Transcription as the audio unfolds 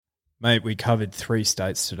Mate, we covered 3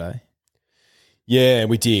 states today. Yeah,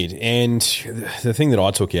 we did. And the thing that I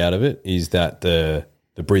took out of it is that the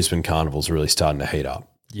Brisbane Carnival's really starting to heat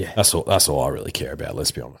up. Yeah. That's all I really care about, let's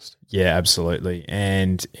be honest. Yeah, absolutely.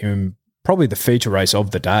 And probably the feature race of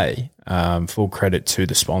the day, full credit to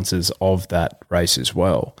the sponsors of that race as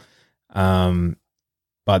well.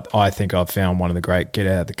 But I think I've found one of the great get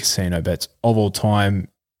out of the casino bets of all time,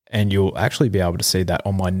 and you'll actually be able to see that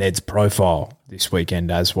on my Ned's profile this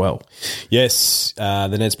weekend as well. Yes, the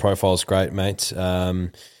Ned's profile is great, mate.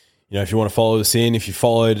 If you want to follow us in, if you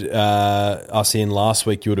followed us in last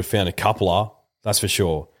week, you would have found a coupler, that's for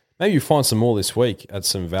sure. Maybe you'll find some more this week at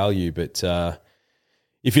some value, but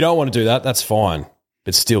if you don't want to do that, that's fine.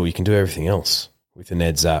 But still, you can do everything else with the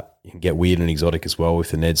Ned's app. You can get weird and exotic as well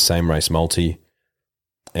with the Ned's same race multi.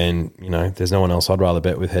 And, there's no one else I'd rather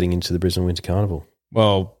bet with heading into the Brisbane Winter Carnival.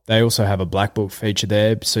 Well, they also have a black book feature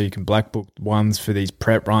there, so you can black book ones for these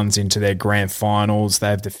prep runs into their grand finals. They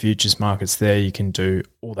have the futures markets there. You can do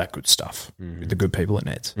all that good stuff with the good people at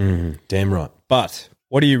Neds. Damn right. But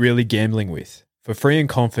what are you really gambling with? For free and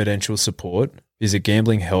confidential support, visit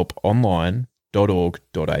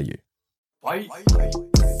gamblinghelponline.org.au.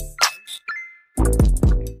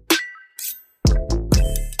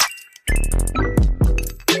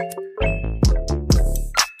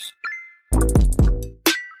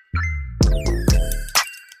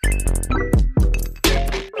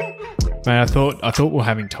 Mate, I thought we're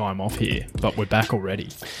having time off here, but we're back already.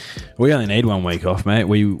 We only need 1 week off, mate.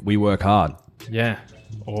 We work hard. Yeah.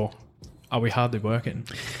 Or are we hardly working?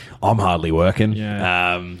 I'm hardly working.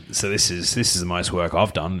 Yeah. So this is the most work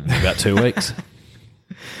I've done in about 2 weeks.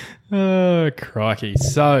 Oh, crikey.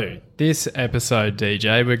 So this episode,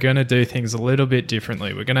 DJ, we're going to do things a little bit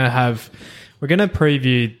differently. We're going to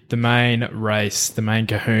preview the main race, the main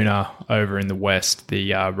kahuna over in the West,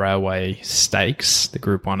 the Railway Stakes, the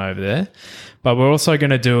Group 1 over there. But we're also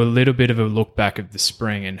going to do a little bit of a look back of the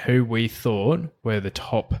spring and who we thought were the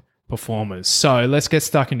top performers. So let's get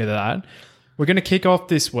stuck into that. We're going to kick off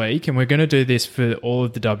this week, and we're going to do this for all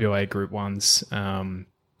of the WA Group 1s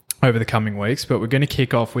over the coming weeks, but we're going to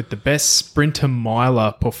kick off with the best sprinter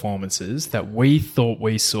miler performances that we thought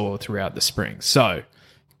we saw throughout the spring. So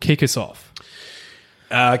kick us off.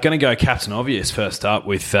 Going to go Captain Obvious first up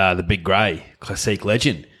with the Big Grey, Classique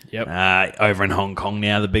Legend. Yep. Over in Hong Kong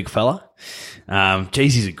now, the big fella.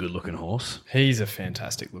 Geez, he's a good-looking horse. He's a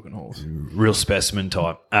fantastic-looking horse. Real specimen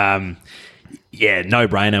type.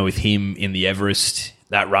 No-brainer with him in the Everest.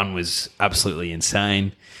 That run was absolutely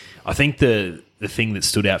insane. I think the thing that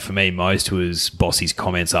stood out for me most was Bossy's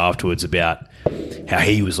comments afterwards about how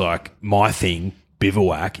he was like, my thing,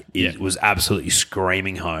 bivouac, it was absolutely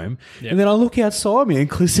screaming home. Yep. And then I look outside me and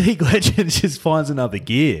Classique Legend just finds another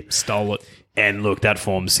gear. Stole it. And look, that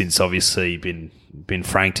form's since obviously been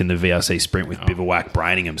franked in the VRC sprint with Bivouac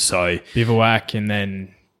braining him. So Bivouac, and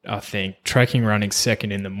then I think Trekking running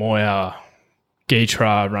second in the Moya,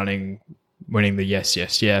 Gitra winning the yes.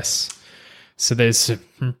 So there's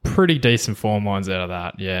some pretty decent form lines out of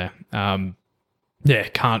that. Yeah.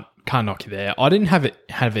 Can't knock you there. I didn't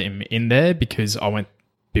have him in there because I went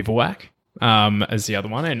Bivouac as the other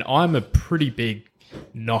one, and I'm a pretty big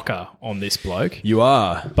knocker on this bloke. You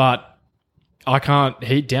are. But I can't.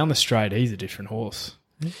 Down the straight, he's a different horse.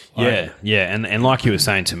 Yeah. And like you were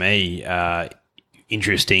saying to me,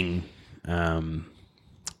 interesting,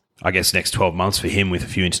 I guess, next 12 months for him with a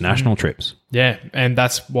few international trips. Yeah, and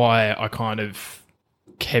that's why I kind of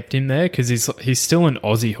kept him there, because he's still an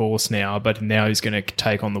Aussie horse now, but now he's going to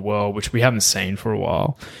take on the world, which we haven't seen for a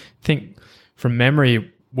while. I think from memory, it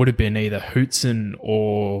would have been either Hootson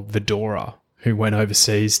or Vidora who went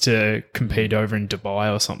overseas to compete over in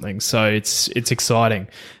Dubai or something. So it's exciting.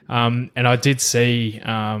 And I did see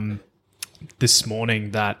this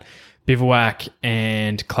morning that Bivouac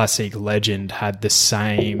and Classique Legend had the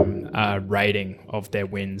same rating of their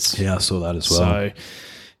wins. Yeah, I saw that as well. So,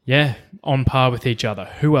 yeah, on par with each other.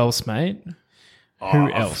 Who else, mate?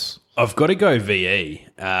 Who else? I've got to go VE,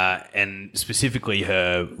 and specifically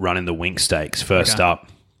her running the Wink Stakes first up,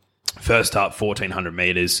 1,400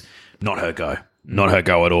 metres. Not her go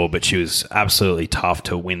at all, but she was absolutely tough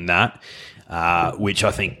to win that, which I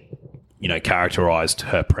think, characterised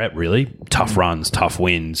her prep really. Tough runs, tough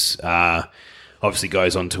wins. Obviously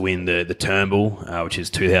goes on to win the Turnbull, which is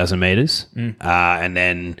 2,000 metres, and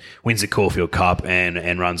then wins the Caulfield Cup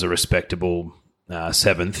and runs a respectable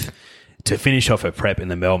 7th to finish off her prep in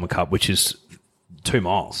the Melbourne Cup, which is 2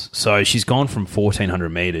 miles. So she's gone from 1,400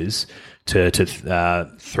 metres to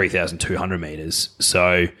 3,200 metres.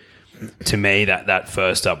 So to me, that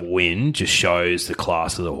first up win just shows the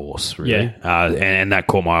class of the horse, really. Yeah. And that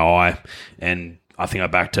caught my eye. And I think I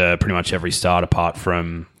backed pretty much every start apart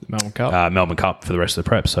from Melbourne Cup for the rest of the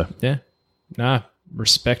prep. So yeah, no,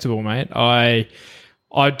 respectable, mate.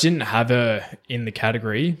 I didn't have her in the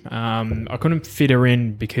category. I couldn't fit her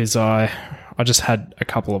in because I just had a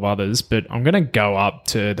couple of others, but I'm going to go up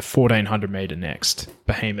to the 1400 meter next.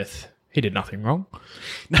 Behemoth. He did nothing wrong.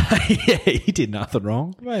 Yeah, he did nothing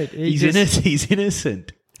wrong. Mate, he's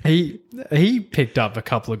innocent. He picked up a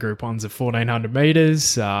couple of Group 1s of 1400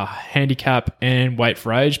 metres, handicap and weight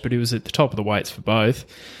for age, but he was at the top of the weights for both.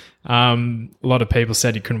 A lot of people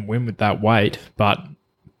said he couldn't win with that weight, but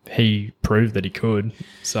he proved that he could.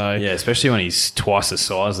 So yeah, especially when he's twice the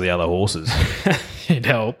size of the other horses. It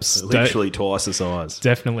helps. Literally twice the size.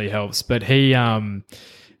 Definitely helps. But he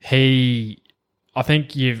I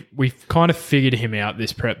think we've kind of figured him out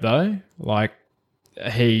this prep though. Like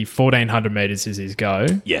 1400 metres is his go.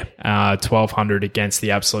 Yeah. 1200 against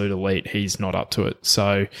the absolute elite, he's not up to it.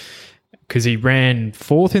 So, because he ran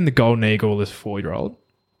fourth in the Golden Eagle as a 4-year-old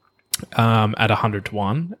at 100 to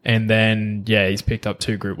 1. And then, yeah, he's picked up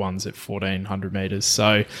 2 Group 1s at 1400 metres.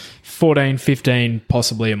 So, 14, 15,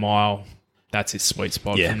 possibly a mile. That's his sweet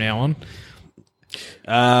spot from now on.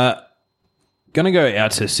 Going to go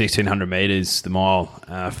out to 1,600 metres, the mile,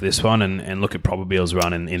 for this one and look at Probable's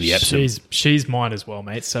run in the Epsom. She's mine as well,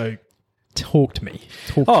 mate. So talk to me.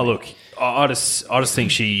 Look, I just think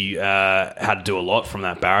she had to do a lot from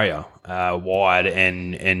that barrier wide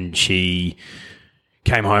and she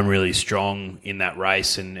came home really strong in that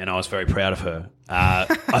race and I was very proud of her.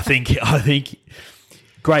 I think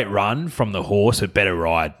great run from the horse, but better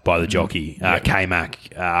ride by the jockey. K-Mac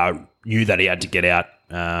knew that he had to get out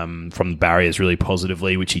from the barriers really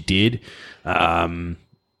positively, which he did. Then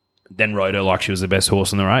rode her like she was the best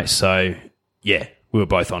horse in the race. So, yeah, we were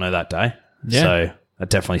both on her that day. Yeah. So that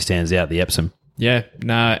definitely stands out, the Epsom. Yeah,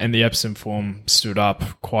 and the Epsom form stood up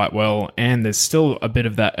quite well. And there's still a bit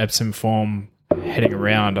of that Epsom form heading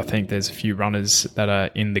around. I think there's a few runners that are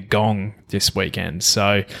in the Gong this weekend.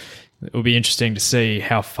 So it'll be interesting to see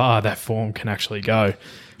how far that form can actually go.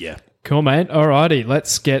 Yeah. Cool, mate. Alrighty,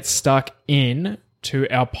 let's get stuck in to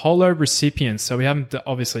our polo recipients. So we haven't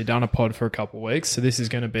obviously done a pod for a couple of weeks, so this is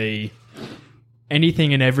going to be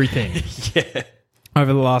anything and everything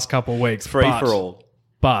over the last couple of weeks. Free for all.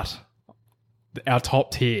 But our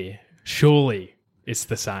top tier, surely it's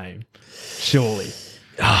the same. Surely.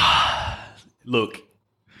 Look,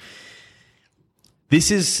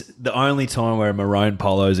 this is the only time where a maroon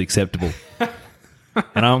polo is acceptable.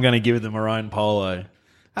 And I'm going to give it the maroon polo.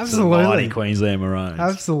 Absolutely. To the mighty Queensland Maroons.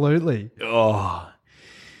 Absolutely. Oh.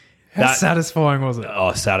 How satisfying was it?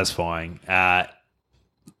 Oh, satisfying.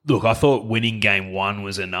 Look, I thought winning game 1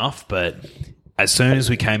 was enough, but as soon as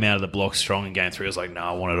we came out of the block strong in game 3, I was like, no,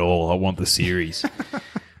 I want it all. I want the series.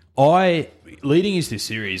 Leading into this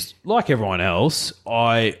series, like everyone else,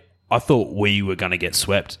 I thought we were going to get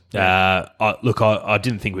swept. Yeah. I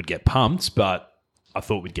didn't think we'd get pumped, but I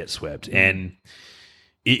thought we'd get swept. And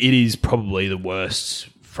it is probably the worst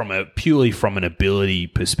purely from an ability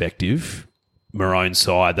perspective, Maroon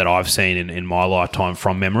side that I've seen in my lifetime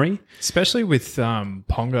from memory. Especially with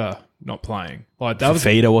Ponga not playing. Like that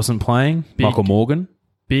Fafita wasn't playing. Michael Morgan.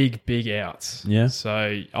 Big outs. Yeah.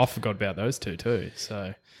 So I forgot about those two too.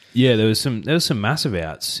 So yeah, there was some massive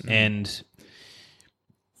outs. And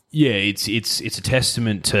yeah, it's a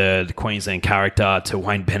testament to the Queensland character, to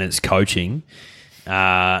Wayne Bennett's coaching,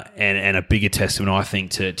 and a bigger testament, I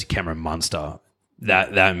think, to Cameron Munster.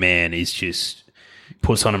 That man is just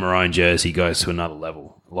puts on a maroon jersey, goes to another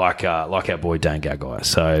level, like our boy Dan Gagai.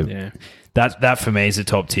 So yeah. that for me is the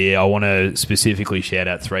top tier. I want to specifically shout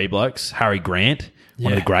out 3 blokes. Harry Grant,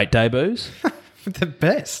 one of the great debuts. The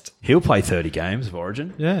best. He'll play 30 games of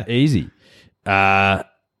Origin. Yeah. Easy.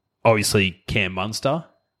 Obviously, Cam Munster.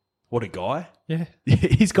 What a guy. Yeah.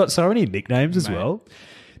 He's got so many nicknames as well.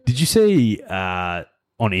 Did you see on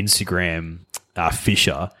Instagram,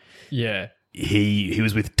 Fisher? Yeah. He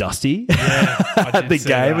was with Dusty at the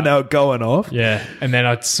game and they were going off. Yeah. And then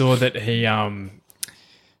I saw that he, I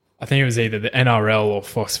think it was either the NRL or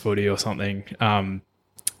Fox Footy or something,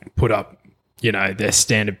 put up, their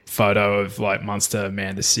standard photo of like Munster,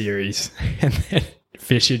 man, the series. And then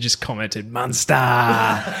Fisher just commented, Munster.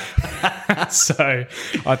 So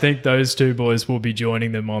I think those 2 boys will be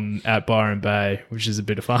joining them at Byron Bay, which is a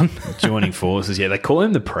bit of fun. Joining forces, yeah. They call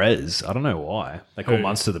him the Prez. I don't know why. They call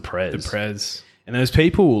Munster the Prez. The Prez. And there's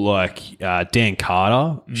people like Dan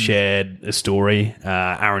Carter shared a story.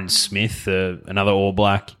 Aaron Smith, another All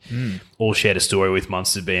Black, all shared a story with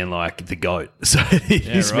Munster being like the GOAT. So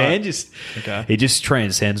this man he just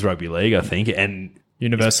transcends rugby league, I think. And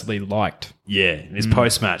universally liked. Yeah, his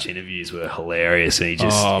post-match interviews were hilarious, and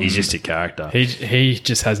he's just a character. He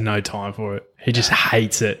just has no time for it. He just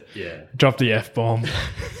hates it. Yeah. Dropped the F-bomb.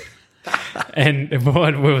 And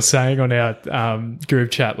what we were saying on our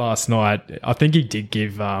group chat last night, I think he did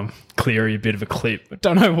give Cleary a bit of a clip. I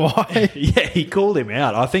don't know why. Yeah, he called him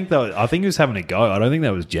out. I think he was having a go. I don't think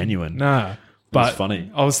that was genuine. No. But it's funny.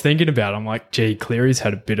 I was thinking about it. I'm like, gee, Cleary's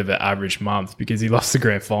had a bit of an average month because he lost the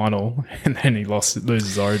grand final and then he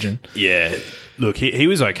loses Origin. Yeah. Look, he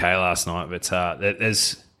was okay last night, but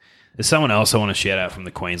there's someone else I want to shout out from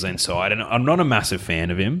the Queensland side, and I'm not a massive fan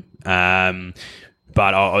of him,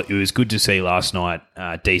 but it was good to see last night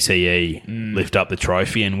DCE lift up the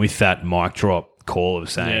trophy, and with that mic drop call of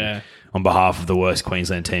saying, on behalf of the worst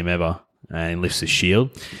Queensland team ever, and lifts the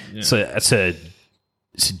shield. Yeah. So it's a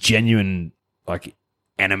genuine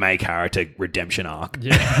anime character redemption arc.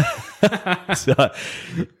 Yeah. So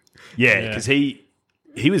because he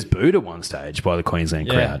was booed at one stage by the Queensland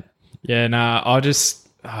crowd. Yeah, nah, I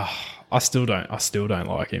still don't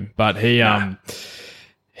like him. But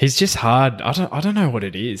he's just hard. I don't know what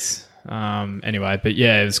it is. Anyway, but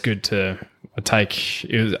yeah, it was good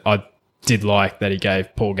I did like that he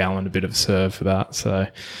gave Paul Gallen a bit of a serve for that. So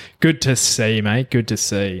good to see, mate. Good to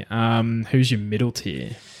see. Who's your middle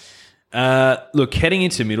tier? Look, heading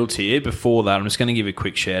into middle tier, before that, I'm just going to give a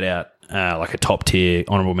quick shout out, like a top tier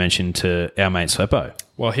honourable mention to our mate Sweppo.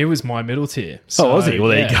 Well, he was my middle tier. So, was he? Well,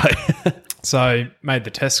 there you go. So made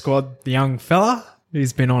the test squad, the young fella.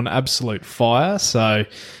 He's been on absolute fire. So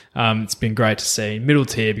it's been great to see. Middle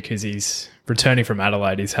tier because he's returning from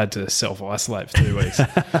Adelaide. He's had to self-isolate for 2 weeks.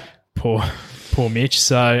 Poor Mitch.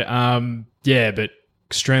 So, but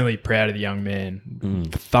extremely proud of the young man.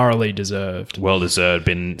 Thoroughly deserved. Well deserved.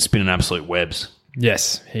 Been spinning absolute webs.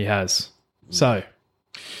 Yes, he has. So,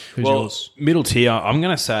 who's yours? Middle tier, I'm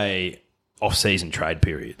going to say off-season trade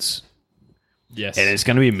periods. Yes. And it's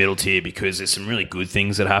going to be a middle tier because there's some really good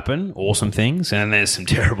things that happen, awesome things, and there's some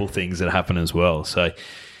terrible things that happen as well. So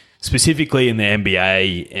specifically in the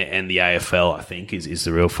NBA and the AFL, I think, is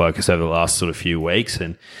the real focus over the last sort of few weeks.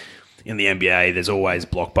 And in the NBA, there's always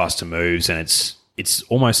blockbuster moves, and it's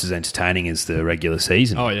almost as entertaining as the regular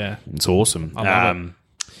season. Oh, yeah. It's awesome. I love it.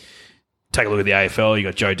 Take a look at the AFL. You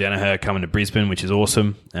got Joe Danaher coming to Brisbane, which is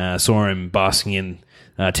awesome. Saw him basking in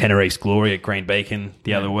Tenerife's glory at Green Beacon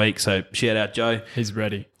the other week. So shout out Joe. He's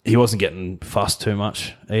ready. He wasn't getting fussed too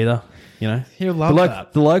much either. You know, he'll love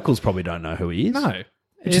that. The locals probably don't know who he is. No,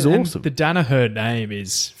 which is awesome. The Danaher name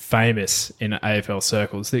is famous in AFL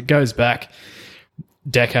circles. It goes back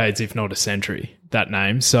decades, if not a century. That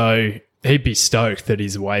name. So he'd be stoked that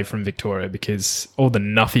he's away from Victoria because all the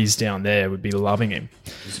nuffies down there would be loving him.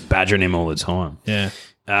 Just badgering him all the time. Yeah.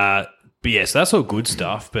 But yes, that's all good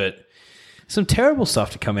stuff. But some terrible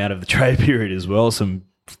stuff to come out of the trade period as well. Some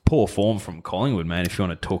poor form from Collingwood, man, if you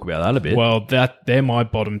want to talk about that a bit. Well, they're my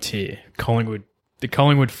bottom tier. Collingwood, the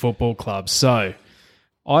Collingwood Football Club. So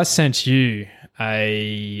I sent you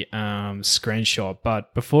a screenshot,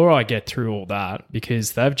 but before I get through all that,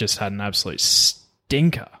 because they've just had an absolute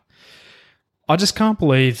stinker, I just can't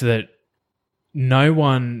believe that no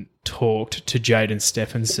one talked to Jaden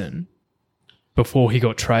Stephenson before he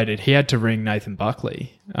got traded. He had to ring Nathan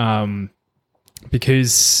Buckley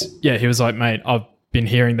because, he was like, mate, I've been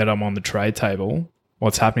hearing that I'm on the trade table.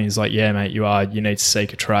 What's happening? He's like, yeah, mate, you are. You need to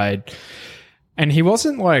seek a trade. And he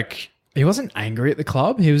wasn't angry at the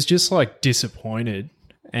club. He was just like disappointed.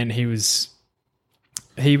 And he was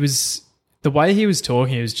the way he was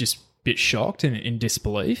talking, he was just a bit shocked and in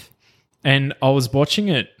disbelief. And I was watching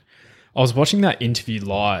that interview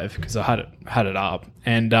live because I had it up.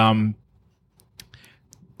 And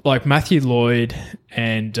like Matthew Lloyd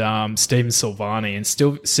and Stephen Silvani, and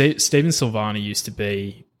Stephen Silvani used to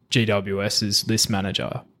be GWS's list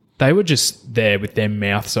manager. They were just there with their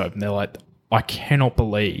mouths open. They're like, I cannot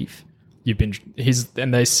believe you've been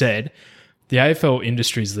and they said, the AFL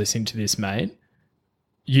industry's listening to this, mate.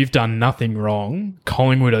 You've done nothing wrong.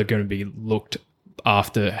 Collingwood are going to be looked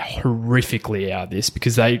after horrifically out of this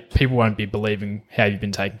because people won't be believing how you've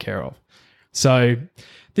been taken care of. So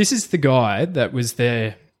this is the guy that was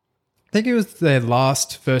I think it was their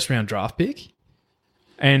last first round draft pick,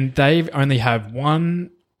 and they've only have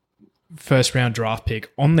one first round draft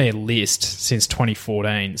pick on their list since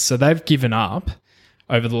 2014. So they've given up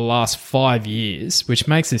over the last 5 years, which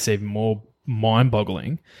makes this even more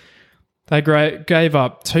mind-boggling. They gave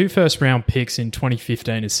up 2 first-round picks in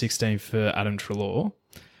 2015 and 16 for Adam Treloar.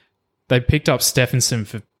 They picked up Stephenson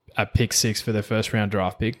at pick 6 for their first-round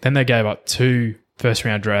draft pick. Then they gave up 2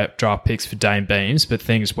 first-round draft picks for Dane Beams, but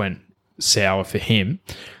things went sour for him.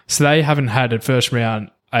 So they haven't had a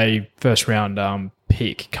first-round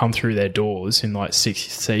pick come through their doors in like 6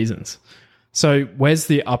 seasons. So where's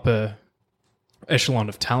the upper echelon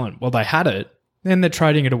of talent? Well, they had it, then they're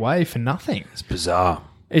trading it away for nothing. It's bizarre.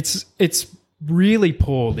 It's really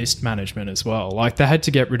poor list management as well. Like they had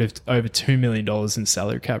to get rid of over $2 million in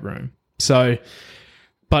salary cap room. So,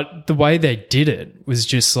 but the way they did it was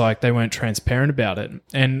just like they weren't transparent about it.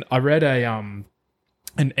 And I read an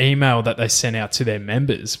email that they sent out to their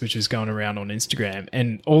members, which was going around on Instagram,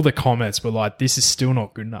 and all the comments were like, "This is still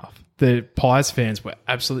not good enough." The Pies fans were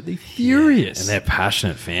absolutely furious, and they're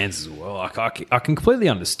passionate fans as well. Like I can completely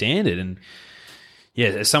understand it, and yeah,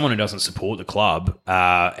 as someone who doesn't support the club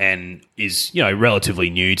and is relatively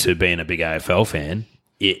new to being a big AFL fan,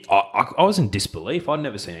 I was in disbelief. I'd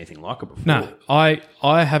never seen anything like it before. No,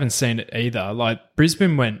 I haven't seen it either. Like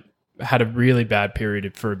Brisbane had a really bad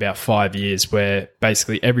period for about 5 years where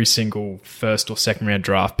basically every single first or second round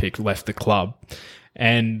draft pick left the club,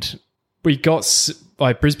 and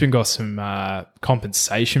Brisbane got some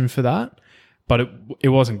compensation for that, but it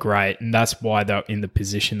wasn't great, and that's why they're in the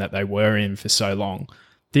position that they were in for so long.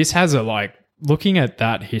 This has looking at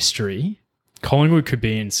that history, Collingwood could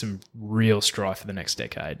be in some real strife for the next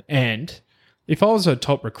decade. And if I was a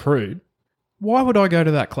top recruit, why would I go to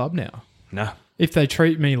that club now? No. If they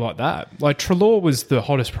treat me like that. Like Treloar was the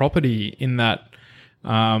hottest property in that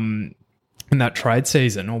trade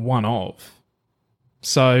season, or one of.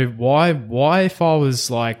 So why if I was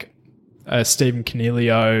like a Stephen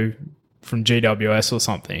Canelio from GWS or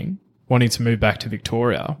something wanting to move back to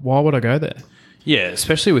Victoria, why would I go there? Yeah,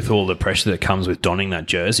 especially with all the pressure that comes with donning that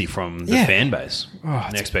jersey from the fan base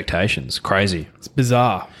and expectations. Crazy. It's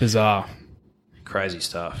bizarre. Crazy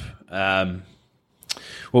stuff.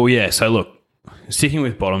 Well, yeah, so look, sticking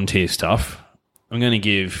with bottom tier stuff, I'm going to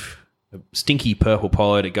give a stinky purple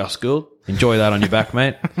polo to Gus Gould. Enjoy that on your back,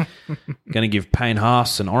 mate. Going to give Payne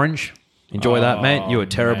Haas an orange. Enjoy that, mate. You were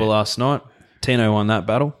terrible last night. Tino won that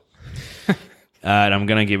battle. And I'm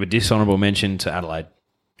going to give a dishonourable mention to Adelaide.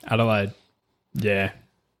 Yeah.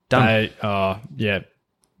 Done.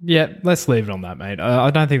 Yeah, let's leave it on that, mate.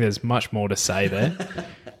 I don't think there's much more to say there.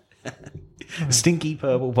 Stinky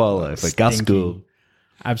purple polo for Gus Gould.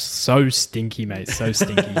 So stinky, mate. So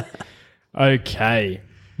stinky. Okay,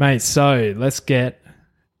 mate. So let's get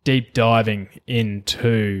deep diving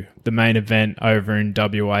into the main event over in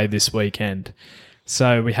WA this weekend.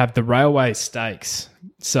 So we have the Railway Stakes.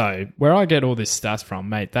 So where I get all this stats from,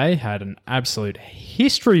 mate, they had an absolute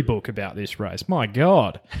history book about this race. My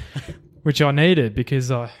God. Which I needed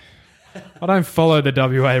because I don't follow the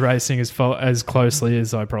WA racing as closely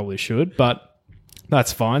as I probably should, but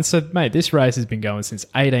that's fine. So, mate, this race has been going since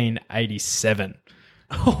 1887.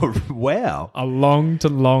 Oh, wow. A long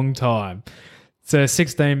time. It's a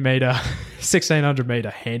 1600 meter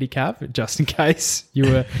handicap, just in case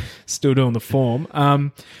you were still doing the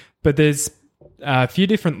form. But there's a few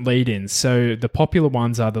different lead-ins. So the popular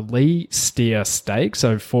ones are the Lee Steer Stakes,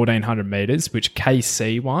 so 1400 meters, which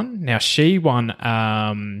KC won. Now she won,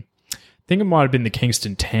 I think it might have been the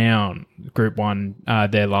Kingston Town Group 1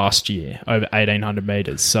 there last year, over 1800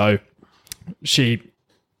 meters. So she's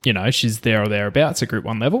there or thereabouts at Group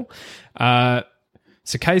 1 level.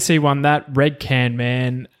 So KC won that. Red Can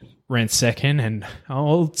Man ran second, and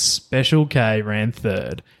old Special K ran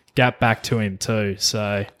third. Gap back to him too,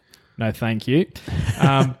 so no thank you.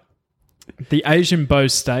 The Asian Bow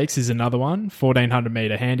Stakes is another one, 1400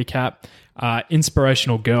 meter handicap.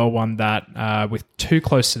 Inspirational Girl won that with Too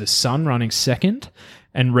Close to the Sun running second,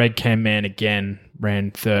 and Red Can Man again ran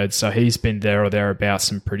third. So he's been there or thereabouts,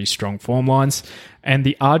 some pretty strong form lines. And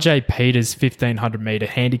the RJ Peters 1500 meter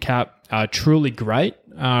handicap, Truly Great,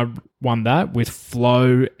 won that with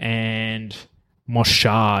Flo and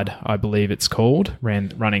Moshard, I believe it's called,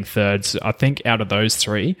 running third. So I think out of those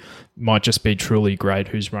three, might just be Truly Great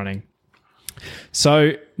who's running.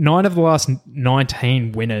 So 9 of the last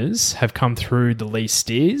 19 winners have come through the Lee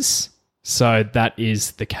Steers. So that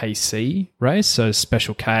is the KC race. So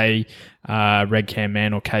Special K, Red Can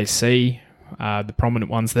Man or KC, the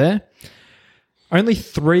prominent ones there. Only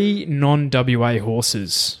 3 non-WA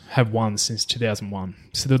horses have won since 2001.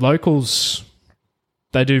 So the locals,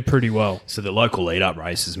 they do pretty well. So the local lead-up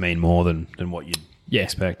races mean more than what you'd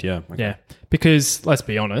expect, yeah. Okay. Yeah, because let's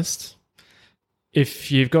be honest,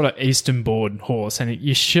 if you've got an Eastern Board horse and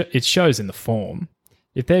it shows in the form,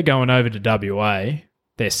 if they're going over to WA,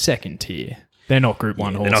 they're second tier. They're not Group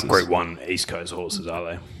 1 horses. They're not Group 1 East Coast horses, are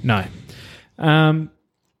they? No.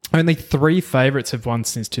 Only 3 favourites have won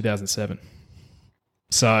since 2007.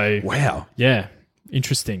 So wow, yeah,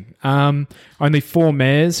 interesting. Only 4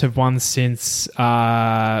 mares have won in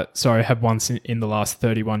the last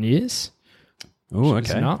 31 years. Oh, which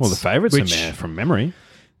is okay. nuts. Well, the favourites Which- are from memory.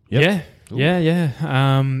 Yep.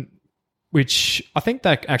 Yeah. Which I think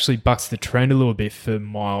that actually bucks the trend a little bit for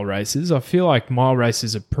mile races. I feel like mile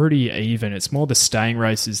races are pretty even. It's more the staying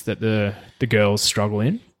races that the girls struggle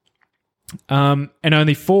in. And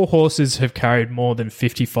only 4 horses have carried more than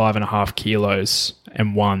 55.5 kilos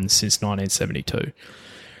and won since 1972.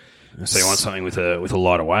 So you want something with a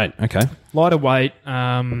lighter weight. Okay. Lighter weight,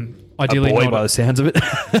 ideally a boy not by the sounds of it.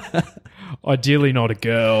 ideally not a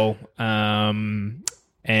girl, and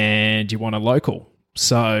you want a local.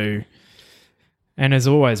 So, and as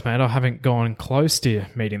always, mate, I haven't gone close to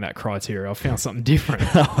meeting that criteria. I found something different.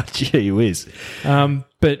 Oh, gee whiz.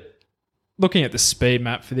 But looking at the speed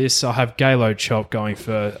map for this, I have Galo Chop going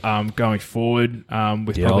forward with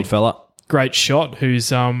The probably old fella. Great Shot, who's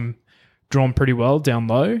drawn pretty well down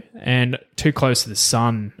low, and Too Close to the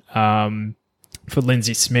Sun for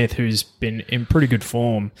Lindsay Smith, who's been in pretty good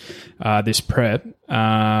form this prep.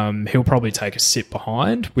 He'll probably take a sit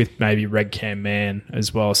behind with maybe Red Cam Man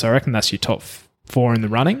as well. So I reckon that's your top 4 in the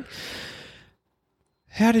running.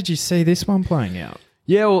 How did you see this one playing out?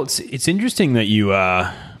 Yeah, well, it's interesting that you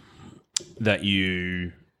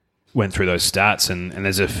went through those stats, and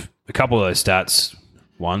there's a couple of those stats.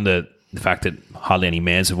 One, the fact that hardly any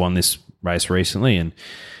mares have won this race recently, and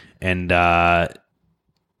there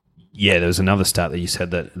was another stat that you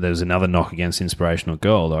said that there was another knock against Inspirational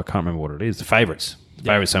Girl, though I can't remember what it is. The favourites.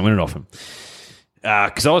 Favourites don't win it often.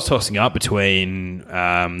 Because I was tossing up between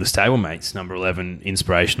the stablemates, number 11,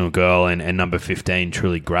 Inspirational Girl, and number 15,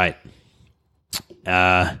 Truly Great.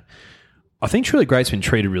 I think Truly Great's been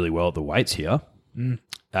treated really well at the weights here.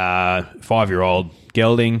 5-year-old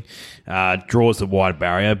gelding draws the wide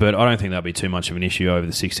barrier, but I don't think that'll be too much of an issue over the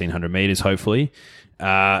 1,600 metres, hopefully.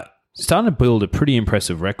 Starting to build a pretty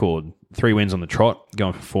impressive record. 3 wins on the trot,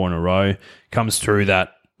 going for 4 in a row. Comes through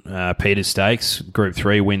that Peters Stakes. Group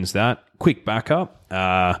 3 wins that. Quick backup.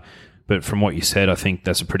 But from what you said, I think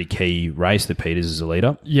that's a pretty key race that Peters is a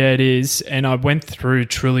leader. Yeah, it is. And I went through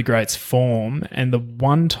Truly Great's form, and the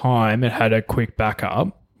one time it had a quick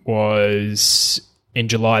backup was in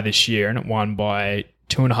July this year, and it won by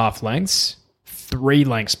 2.5 lengths, 3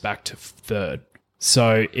 lengths back to third.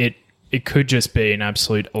 So it could just be an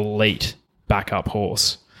absolute elite backup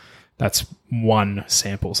horse. That's one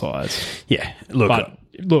sample size. Yeah,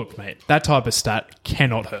 Look, mate, that type of stat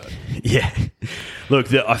cannot hurt. Yeah.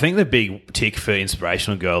 Look, I think the big tick for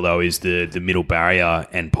Inspirational Girl, though, is the middle barrier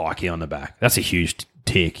and Pikey on the back. That's a huge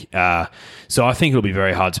tick. So I think it'll be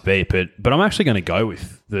very hard to beat, but I'm actually going to go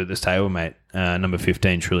with the stablemate, number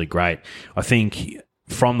 15, Truly Great. I think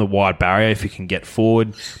from the wide barrier, if it can get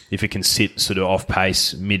forward, if it can sit sort of off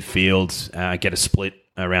pace, midfield, get a split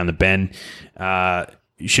around the bend,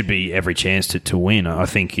 should be every chance to win. I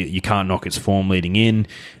think you can't knock its form leading in.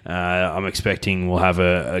 I'm expecting we'll have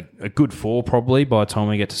a good 4 probably by the time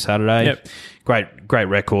we get to Saturday. Yep. Great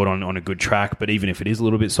record on a good track, but even if it is a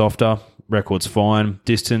little bit softer, record's fine.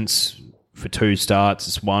 Distance for 2 starts,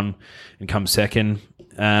 it's 1 and comes second.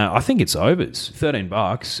 I think it's overs,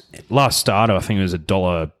 $13. Last starter, I think it was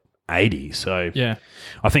 $1.80. So Yeah.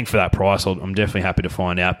 I think for that price, I'm definitely happy to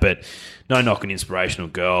find out. But no knock on Inspirational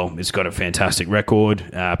Girl. It's got a fantastic record.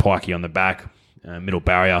 Pikey on the back, middle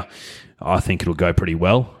barrier. I think it'll go pretty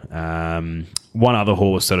well. One other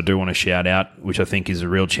horse that I do want to shout out, which I think is a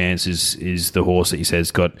real chance, is the horse that you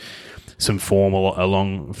said's got some form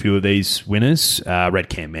along a few of these winners. Red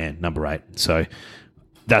Cam Man, number 8. So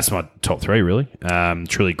that's my top 3, really.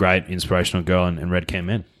 Truly Great, Inspirational Girl, and Red Cam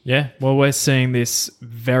Man. Yeah, well, we're seeing this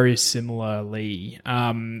very similarly.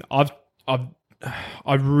 I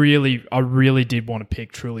really did want to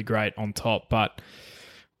pick Truly Great on top, but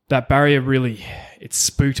that barrier really, it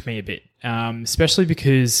spooked me a bit, especially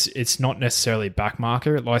because it's not necessarily a back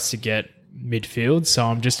marker. It likes to get midfield, so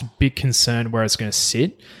I'm just a bit concerned where it's going to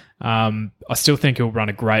sit. I still think it'll run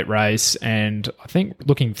a great race, and I think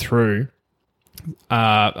looking through,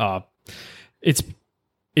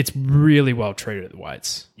 it's really well treated at the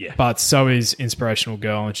weights. Yeah. But so is Inspirational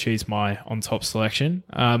Girl, and she's my on-top selection.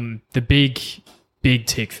 The big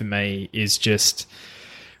tick for me is just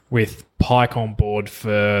with Pike on board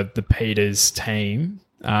for the Peters team.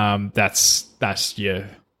 That's your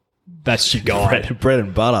guy. Bread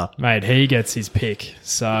and butter. Mate, he gets his pick.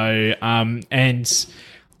 So, and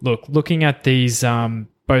looking at these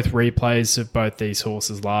both replays of both these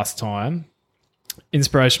horses last time,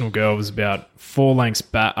 Inspirational Girl was about 4 lengths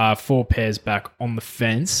back, 4 pairs back on the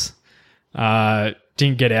fence.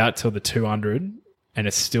 Didn't get out till the 200, and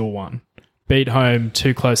it still won. Beat home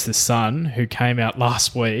Too Close to the Sun, who came out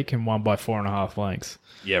last week and won by 4.5 lengths.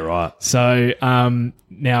 Yeah, right. So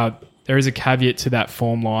now there is a caveat to that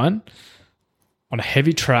form line. on a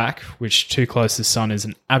heavy track, which Too Close to the Sun is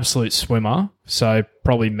an absolute swimmer, so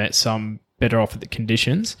probably met some better off at the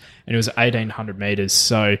conditions, and it was 1,800 metres,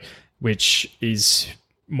 so which is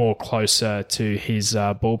more closer to his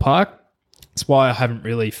ballpark. That's why I haven't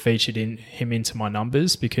really featured him into my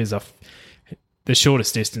numbers, because the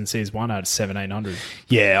shortest distance is 1 out of 1,700.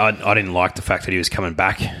 Yeah, I didn't like the fact that he was coming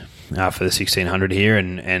back for the 1,600 here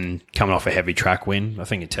and coming off a heavy track win. I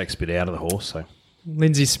think it takes a bit out of the horse. So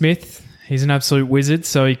Lindsay Smith, he's an absolute wizard,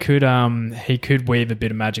 so he could weave a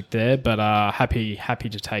bit of magic there, but happy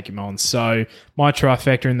to take him on. So my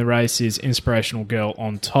trifecta in the race is Inspirational Girl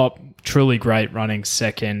on top, Truly Great running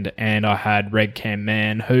second, and I had Red Cam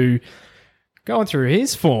Man, who, going through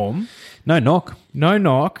his form, no knock.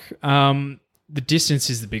 The distance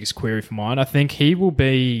is the biggest query for mine. I think he will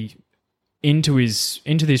be into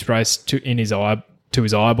this race to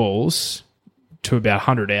his eyeballs to about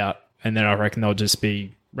 100 out, and then I reckon they'll just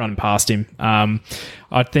be running past him.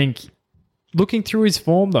 I think looking through his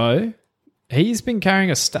form though, he's been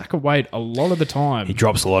carrying a stack of weight a lot of the time. He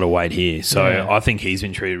drops a lot of weight here, so Yeah. I think he's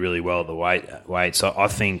been treated really well at the weight. So I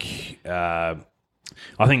think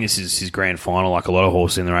this is his grand final, like a lot of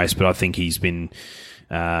horses in the race. But I think he's been,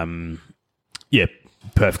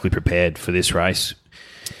 perfectly prepared for this race.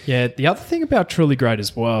 Yeah, the other thing about Truly Great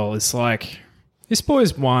as well is like this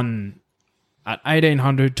boy's won at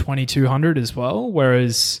 1,800, 2,200 as well,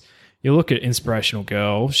 whereas you look at Inspirational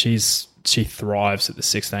Girl, she thrives at the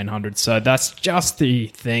 1,600. So that's just the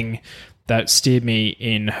thing that steered me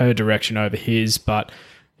in her direction over his. But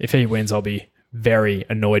if he wins, I'll be very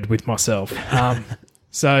annoyed with myself.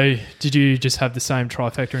 So did you just have the same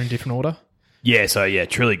trifecta in different order? Yeah, so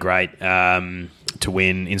Truly Great to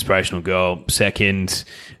win, Inspirational Girl second,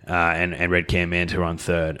 and Red Cam Man to run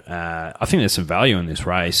third. I think there's some value in this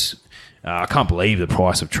race. I can't believe the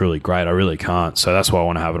price of Truly Great. I really can't. So that's why I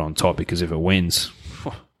want to have it on top, because if it wins,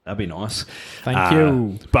 that'd be nice. Thank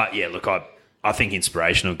you. But yeah, look, I think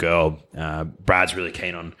Inspirational Girl, Brad's really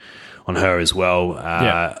keen on her as well.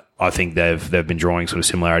 I think they've been drawing sort of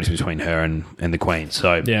similarities between her and the Queen.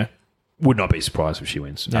 So Yeah. would not be surprised if she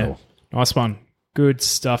wins at all. Nice one. Good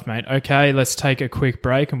stuff, mate. Okay, let's take a quick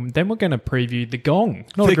break, and then we're going to preview the Gong.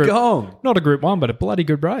 Gong. Not a Group 1, but a bloody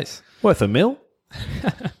good race. Worth $1 million.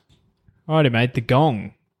 Alrighty, mate, the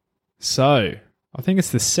Gong. So, I think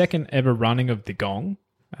it's the second ever running of the Gong.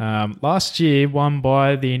 Last year, won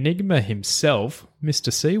by the Enigma himself, Mr.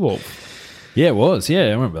 Seawolf. Yeah, it was. Yeah, I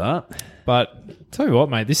remember that. But tell you what,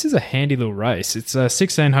 mate, this is a handy little race. It's a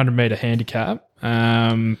 1,600 metre handicap,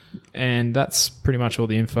 and that's pretty much all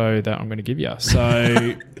the info that I'm going to give you.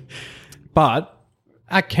 So, but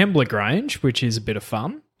at Kembla Grange, which is a bit of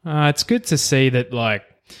fun, it's good to see that like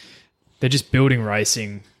they're just building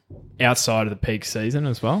racing outside of the peak season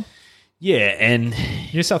as well. Yeah, and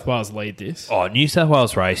New South Wales lead this. oh, New South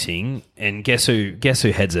Wales Racing, and guess who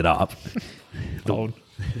heads it up? Old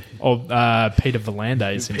Peter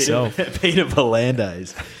Volandes himself. Peter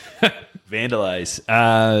Volandes. Vandalays.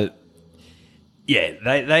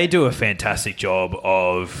 They do a fantastic job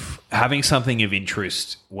of having something of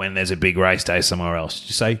interest when there's a big race day somewhere else.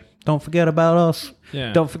 Just say, don't forget about us.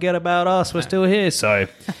 Yeah. Don't forget about us. We're still here. So,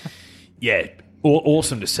 yeah,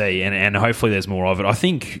 awesome to see, and hopefully there's more of it. I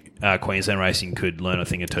think Queensland Racing could learn a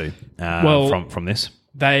thing or two from this.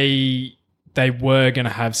 They were going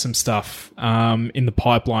to have some stuff in the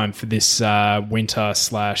pipeline for this winter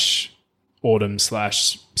 / autumn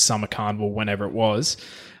 / summer carnival, whenever it was.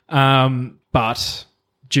 But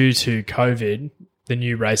due to COVID, the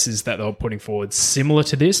new races that they were putting forward, similar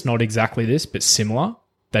to this, not exactly this, but similar,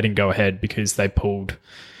 they didn't go ahead because they pulled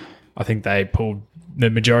the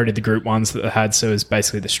majority of the Group 1s that they had. So it was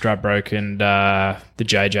basically the Stradbroke and the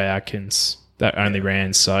JJ Atkins that only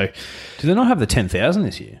ran. So Do they not have the 10,000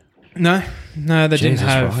 this year? No, they didn't Jesus,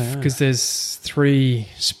 have, right, yeah. because there's 3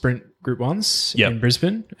 sprint Group 1s Yep. in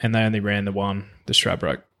Brisbane, and they only ran the one, the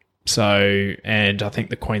Stradbroke. So, and I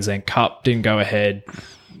think the Queensland Cup didn't go ahead.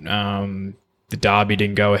 The Derby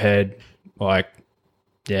didn't go ahead.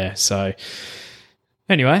 So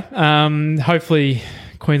anyway, hopefully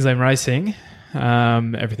Queensland Racing,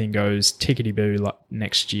 everything goes tickety-boo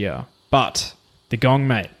next year. But the Gong,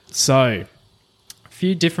 mate. So a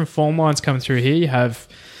few different form lines coming through here. You have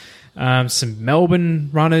some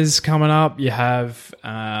Melbourne runners coming up. You have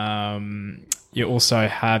you also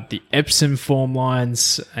have the Epsom form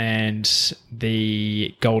lines and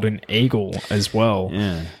the Golden Eagle as well.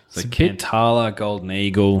 Yeah. So It's a bit- Cantala, Golden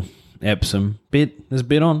Eagle, Epsom. There's a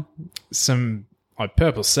bit on. Some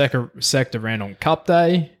Purple Sector ran on Cup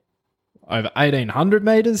Day over 1,800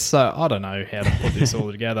 metres. So I don't know how to put this all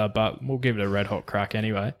together, but we'll give it a red hot crack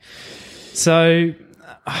anyway. So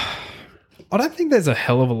I don't think there's a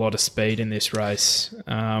hell of a lot of speed in this race.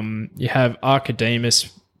 You have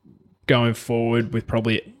Archidemus going forward with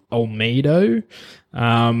probably Olmedo,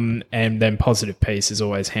 and then Positive Peace is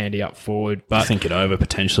always handy up forward. But Think it over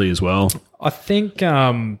potentially as well. I think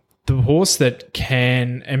the horse that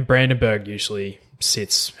can, and Brandenburg usually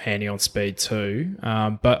sits handy on speed too,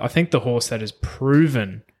 but I think the horse that has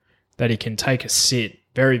proven that he can take a sit,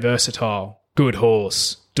 very versatile, good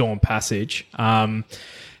horse, Dawn Passage. I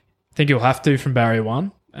think he'll have to from barrier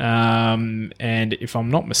 1. And if I'm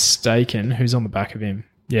not mistaken, who's on the back of him?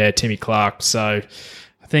 Yeah, Timmy Clark. So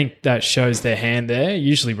I think that shows their hand there. He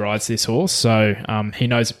usually rides this horse, so he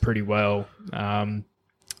knows it pretty well.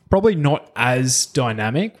 Probably not as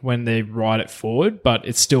dynamic when they ride it forward, but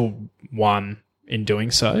it's still won in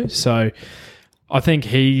doing so. So I think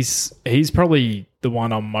he's probably the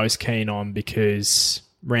one I'm most keen on because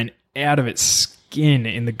ran out of its skin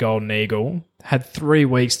in the Golden Eagle, had 3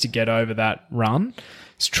 weeks to get over that run.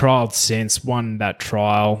 He's trialled since, won that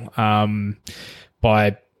trial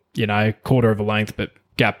by, quarter of a length, but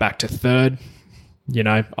got back to third.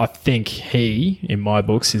 I think he, in my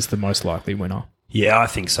books, is the most likely winner. Yeah, I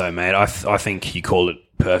think so, mate. I think you called it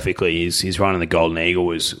perfectly. His run in the Golden Eagle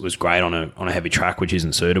was great on a heavy track, which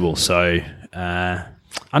isn't suitable. So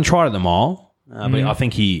untried at the mile, but I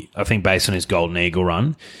think based on his Golden Eagle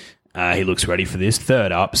run, he looks ready for this.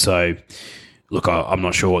 Third up, so look, I'm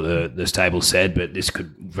not sure what the stable said, but this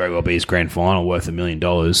could very well be his grand final worth $1 million.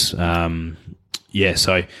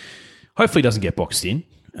 So hopefully he doesn't get boxed in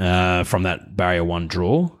from that barrier 1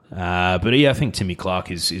 draw. But I think Timmy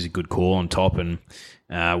Clark is a good call on top, and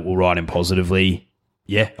we'll ride him positively.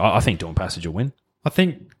 Yeah, I think Dawn Passage will win. I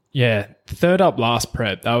think, third up last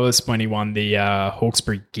prep, that was when he won the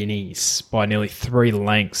Hawkesbury Guineas by nearly 3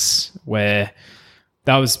 lengths, where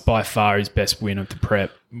that was by far his best win of the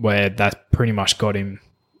prep, where that pretty much got him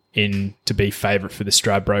in to be favourite for the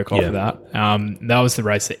Stradbroke off of that. That was the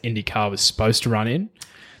race that IndyCar was supposed to run in.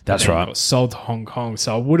 That's right. It got sold to Hong Kong.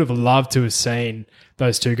 So I would have loved to have seen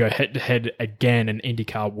those two go head-to-head again and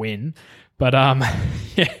IndyCar win. But,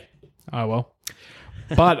 yeah. Oh, well.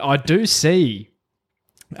 But I do see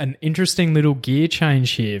an interesting little gear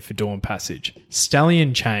change here for Dawn Passage.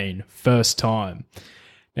 Stallion chain, first time.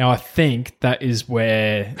 Now, I think that is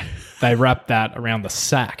where they wrap that around the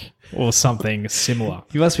sack or something similar.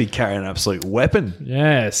 You must be carrying an absolute weapon.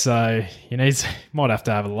 Yeah, so might have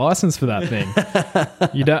to have a license for that thing.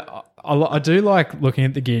 I do like looking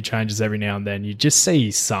at the gear changes every now and then. You just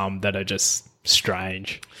see some that are just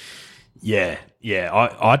strange. Yeah.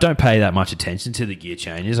 I don't pay that much attention to the gear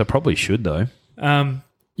changes. I probably should, though.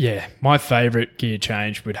 Yeah, my favourite gear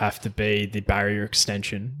change would have to be the barrier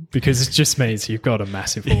extension because it just means you've got a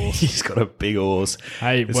massive horse. He's got a big horse.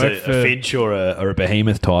 Hey, it's a Finch or a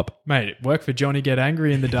behemoth type. Mate, it worked for Johnny Get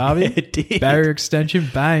Angry in the Derby. It did. Barrier extension,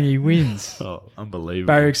 bang, he wins. Oh, unbelievable.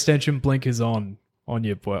 Barrier extension, blinkers on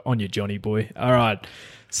your boy, on your Johnny boy. All right.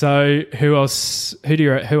 So who else do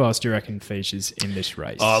you reckon features in this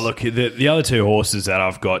race? Oh, look, the other 2 horses that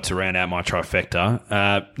I've got to round out my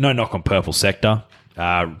trifecta, no knock on Purple Sector.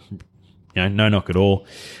 No knock at all.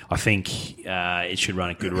 I think it should run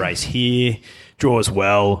a good race here. Draws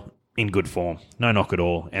well, in good form. No knock at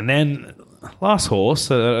all. And then last horse,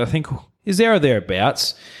 I think is there or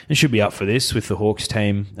thereabouts, and should be up for this with the Hawks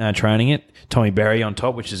team training it. Tommy Berry on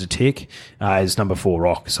top, which is a tick, is number 4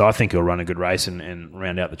 Rock. So I think he'll run a good race and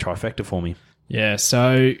round out the trifecta for me. Yeah,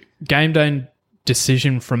 so game day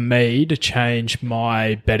decision from me to change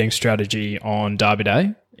my betting strategy on Derby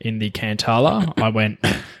Day in the Cantala. I went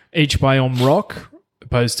each way on Rock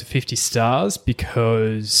opposed to 50 stars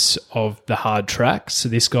because of the hard track. So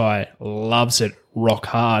this guy loves it rock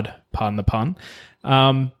hard, pardon the pun.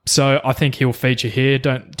 So I think he'll feature here.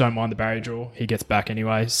 Don't mind the barrier draw. He gets back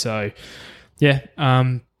anyway. So yeah,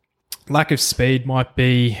 lack of speed might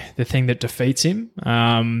be the thing that defeats him.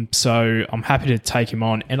 So I'm happy to take him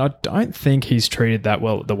on. And I don't think he's treated that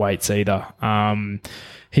well at the weights either.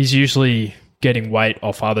 He's usually getting weight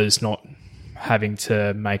off others, not having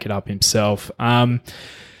to make it up himself. The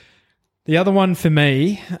other one for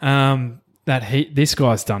me, this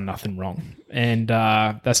guy's done nothing wrong. And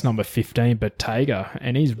that's number 15, Bottega.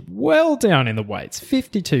 And he's well down in the weights.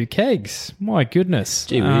 52 kegs. My goodness.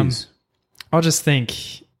 Gee whiz. I just think,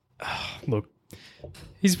 look,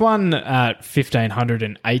 he's won at 1,500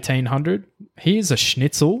 and 1,800. He is a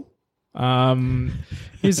schnitzel.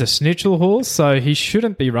 He's a schnitzel horse, so he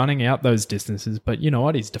shouldn't be running out those distances. But you know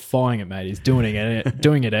what? He's defying it, mate. He's doing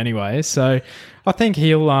it anyway. So I think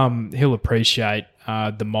he'll appreciate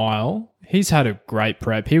the mile. he's had a great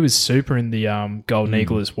prep. He was super in the Golden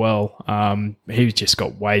Eagle as well. He just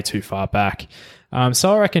got way too far back.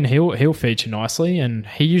 So I reckon he'll feature nicely, and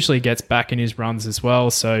he usually gets back in his runs as well.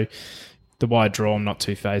 So the wide draw I'm not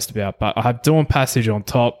too phased about. But I have Dawn Passage on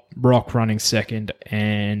top, Rock running second,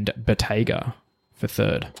 and Bottega for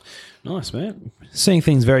third. Nice, man. Seeing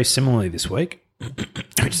things very similarly this week,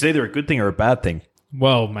 which is either a good thing or a bad thing.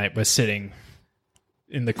 Well, mate, we're sitting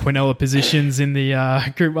in the Quinella positions in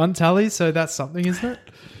the Group 1 tally, so that's something, isn't it?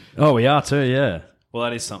 Oh, we are too, yeah. Well,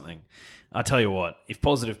 that is something. I tell you what, if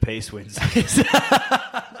Positive Peace wins,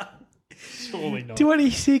 Surely not.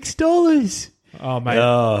 $26. Oh, mate,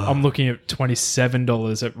 I'm looking at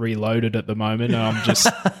 $27 at Reloaded at the moment, and I'm just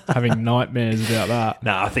having nightmares about that.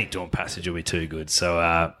 No, I think Dawn Passage will be too good.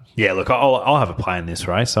 So, yeah, look, I'll have a play in this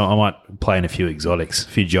race. I might play in a few exotics, a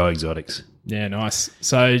few Joe exotics. Yeah, nice.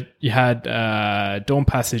 So you had Dawn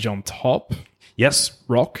Passage on top. Yes.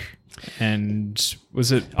 Rock. And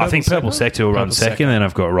was it I think Purple Sector will run second, and then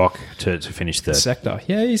I've got Rock to finish third. Sector.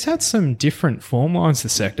 Yeah, he's had some different form lines, the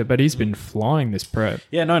Sector, but he's been flying this prep.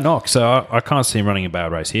 Yeah, no knock. So I can't see him running a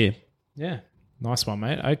bad race here. Yeah, nice one,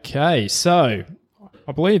 mate. Okay, so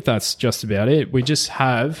I believe that's just about it. We just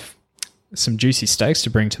have some juicy stakes to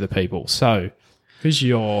bring to the people. So who's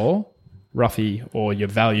your roughie or your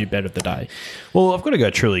value bet of the day? Well, I've got to go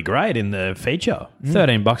Truly Great in the feature.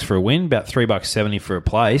 $13 for a win, about $3.70 for a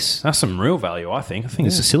place. That's some real value, I think. I think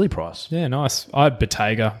it's a silly price. Yeah, nice. I had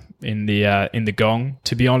Bottega in the Gong.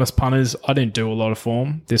 To be honest, punters, I didn't do a lot of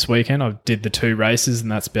form this weekend. I did the 2 races, and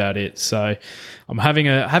that's about it. So I'm having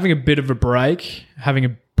a bit of a break, having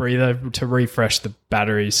a breather to refresh the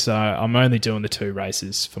batteries. So I'm only doing the 2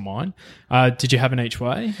 races for mine. Did you have an each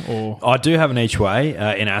way? Or I do have an each way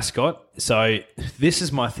in Ascot. So this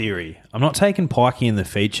is my theory. I'm not taking Pikey in the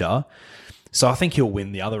feature. So I think he'll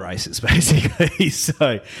win the other races, basically.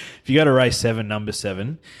 So if you go to race 7, number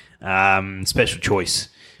 7, special choice.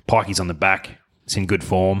 Pikey's on the back. It's in good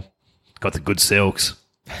form. Got the good silks.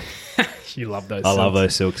 You love those. I love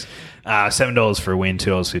those silks. $7 for a win,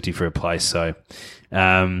 $2.50 for a place. So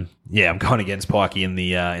yeah, I'm going against Pikey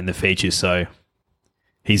in the features. So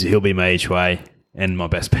he'll be my each way and my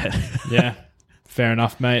best bet. Yeah, fair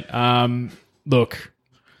enough, mate. Look,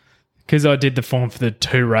 because I did the form for the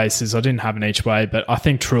 2 races, I didn't have an each way, but I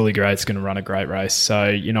think Truly Great's going to run a great race. So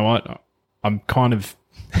you know what? I'm kind of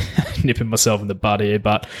nipping myself in the butt here,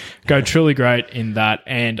 but go Truly Great in that.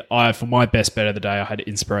 And for my best bet of the day, I had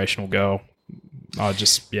Inspirational Girl. I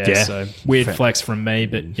just, so weird flex from me,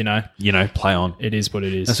 but you know, play on. It is what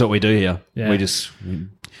it is. That's what we do here. Yeah. We just,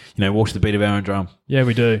 walk to the beat of our own drum. Yeah,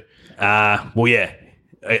 we do. Well, yeah.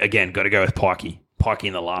 Again, got to go with Pikey. Pikey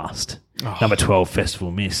in the last. Number 12,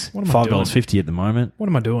 Festival Miss. $5.50 at the moment. What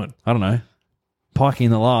am I doing? I don't know. Pikey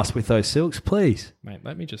in the last with those silks, please. Mate,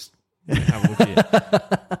 let me have a look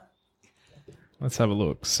here. Let's have a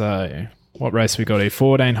look. So, what race we got here?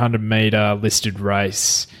 1,400 metre listed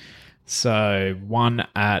race. So, one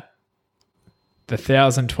at the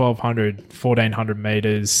 1,000, 1,200, 1,400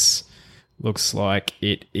 metres. Looks like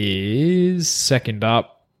it is second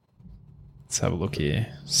up. Let's have a look here.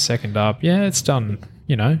 Second up. Yeah, it's done,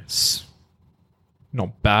 it's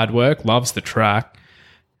not bad work. Loves the track.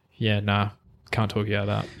 Yeah, nah, can't talk you out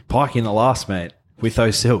of that. Pike in the last, mate, with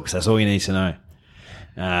those silks. That's all you need to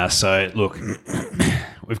know. So, look,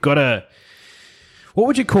 we've got a... What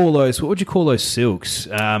would you call those? What would you call those silks?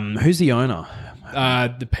 Who's the owner?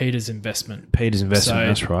 The Peters Investment. Peters Investment,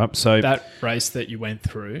 that's right. So that race that you went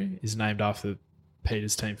through is named after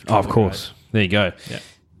Peters' team. For of course. There you go. Yeah.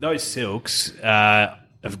 Those silks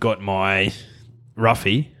have got my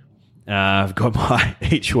roughie. I've got my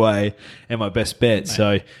each way and my best bet. Mate.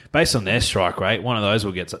 So based on their strike rate, one of those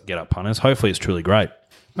will get up punters. Hopefully it's Truly Great.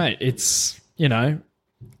 Mate, it's,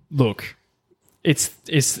 look,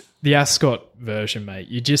 it's the Ascot version, mate.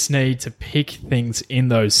 You just need to pick things in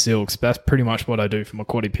those silks. That's pretty much what I do for my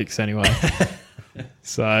quaddie picks anyway.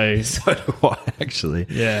 So do I, actually.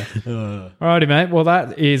 Yeah. Alrighty, mate. Well,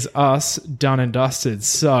 that is us done and dusted.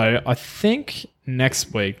 So I think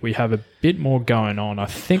next week we have a bit more going on. I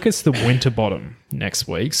think it's the Winterbottom next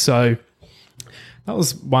week. So that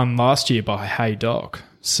was won last year by Hey Doc.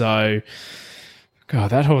 So, God,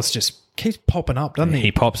 that horse just keeps popping up, doesn't he?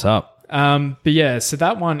 He pops up. But yeah, so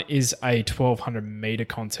that one is a 1,200 metre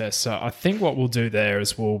contest. So I think what we'll do there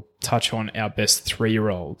is we'll touch on our best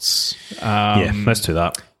 3-year-olds. Yeah, let's do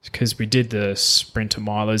that. Because we did the sprinter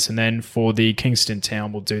milers, and then for the Kingston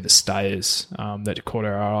Town, we'll do the stayers that caught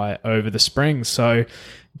our eye over the spring. So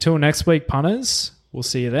until next week, punters, we'll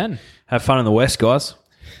see you then. Have fun in the West, guys.